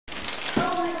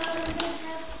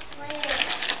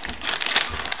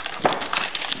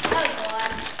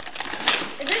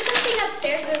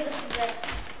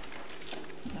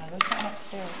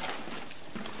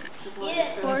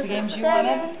you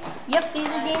wanted? Yep, these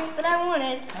are games that I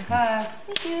wanted. Uh-huh.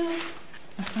 Thank you.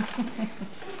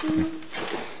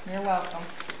 You're welcome.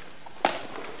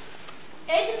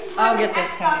 Asians I'll want get an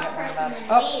this, Tony. Xbox Don't worry person about it.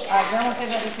 to Oh, need it. Grandma will say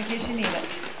that just in case you need it.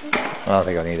 I don't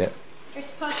think I'll need it. You're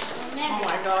supposed to Oh remember.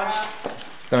 my gosh.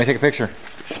 Let me take a picture.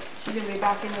 She's gonna be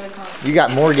back into the car. You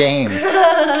got more games.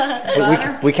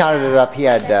 we counted it up. He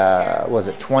had, was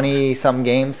it 20 some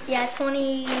games? Yeah,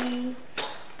 20.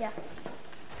 Yeah.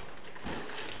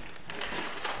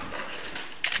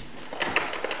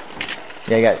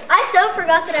 Yeah, you got. I so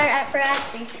forgot that I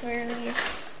asked these for earlier.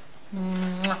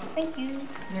 Thank you.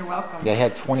 You're welcome. Yeah, he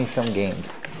had 20 some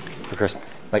games for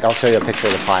Christmas. Like, I'll show you a picture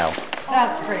of the file.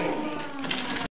 That's crazy.